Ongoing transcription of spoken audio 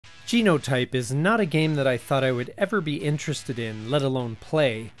Genotype is not a game that I thought I would ever be interested in, let alone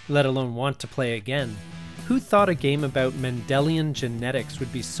play, let alone want to play again. Who thought a game about Mendelian genetics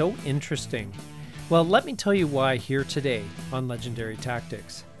would be so interesting? Well, let me tell you why here today on Legendary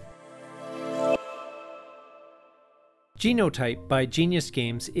Tactics. Genotype by Genius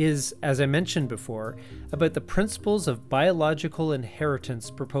Games is, as I mentioned before, about the principles of biological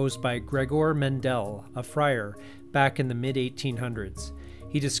inheritance proposed by Gregor Mendel, a friar, back in the mid-1800s.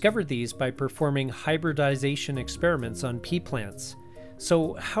 He discovered these by performing hybridization experiments on pea plants.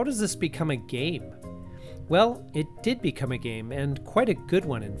 So how does this become a game? Well, it did become a game, and quite a good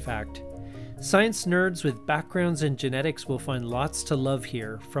one in fact. Science nerds with backgrounds in genetics will find lots to love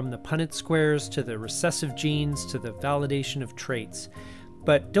here, from the Punnett squares to the recessive genes to the validation of traits.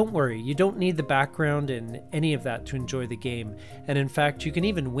 But don't worry, you don't need the background in any of that to enjoy the game, and in fact you can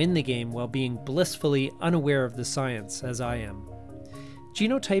even win the game while being blissfully unaware of the science, as I am.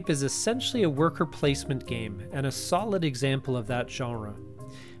 Genotype is essentially a worker placement game, and a solid example of that genre.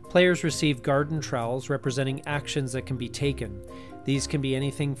 Players receive garden trowels representing actions that can be taken. These can be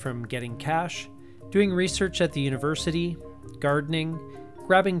anything from getting cash, doing research at the university, gardening,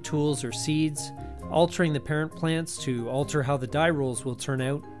 grabbing tools or seeds, altering the parent plants to alter how the die rolls will turn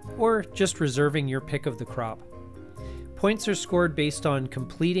out, or just reserving your pick of the crop. Points are scored based on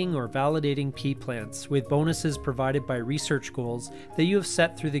completing or validating pea plants, with bonuses provided by research goals that you have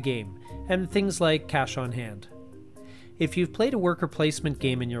set through the game, and things like cash on hand. If you've played a worker placement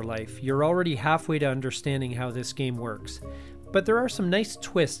game in your life, you're already halfway to understanding how this game works. But there are some nice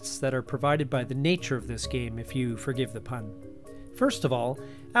twists that are provided by the nature of this game, if you forgive the pun. First of all,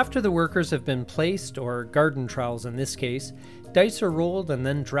 after the workers have been placed, or garden trowels in this case, dice are rolled and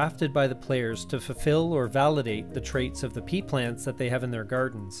then drafted by the players to fulfill or validate the traits of the pea plants that they have in their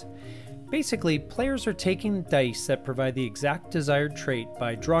gardens. Basically, players are taking dice that provide the exact desired trait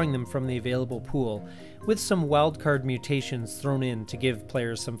by drawing them from the available pool, with some wildcard mutations thrown in to give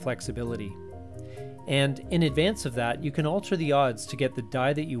players some flexibility. And in advance of that, you can alter the odds to get the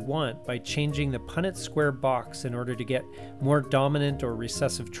die that you want by changing the Punnett square box in order to get more dominant or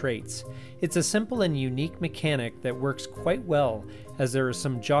recessive traits. It's a simple and unique mechanic that works quite well, as there is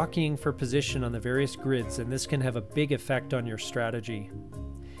some jockeying for position on the various grids, and this can have a big effect on your strategy.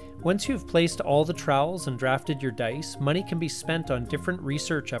 Once you've placed all the trowels and drafted your dice, money can be spent on different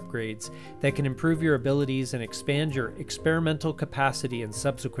research upgrades that can improve your abilities and expand your experimental capacity in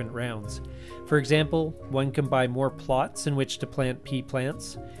subsequent rounds. For example, one can buy more plots in which to plant pea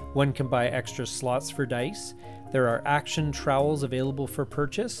plants, one can buy extra slots for dice, there are action trowels available for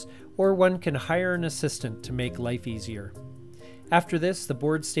purchase, or one can hire an assistant to make life easier. After this, the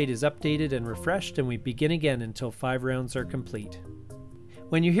board state is updated and refreshed, and we begin again until 5 rounds are complete.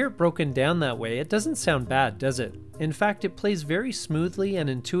 When you hear it broken down that way, it doesn't sound bad, does it? In fact, it plays very smoothly and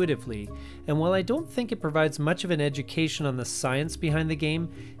intuitively, and while I don't think it provides much of an education on the science behind the game,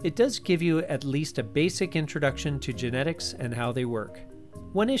 it does give you at least a basic introduction to genetics and how they work.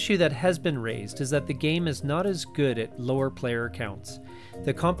 One issue that has been raised is that the game is not as good at lower player counts.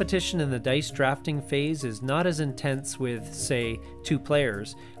 The competition in the dice drafting phase is not as intense with, say, 2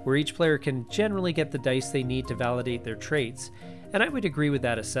 players, where each player can generally get the dice they need to validate their traits, and I would agree with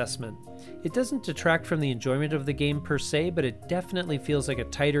that assessment. It doesn't detract from the enjoyment of the game per se, but it definitely feels like a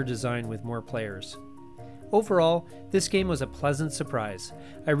tighter design with more players. Overall, this game was a pleasant surprise.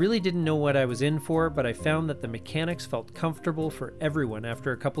 I really didn't know what I was in for, but I found that the mechanics felt comfortable for everyone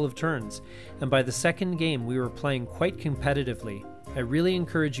after a couple of turns, and by the second game we were playing quite competitively. I really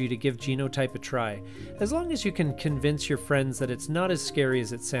encourage you to give Genotype a try, as long as you can convince your friends that it's not as scary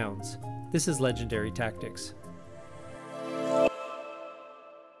as it sounds. This is Legendary Tactics.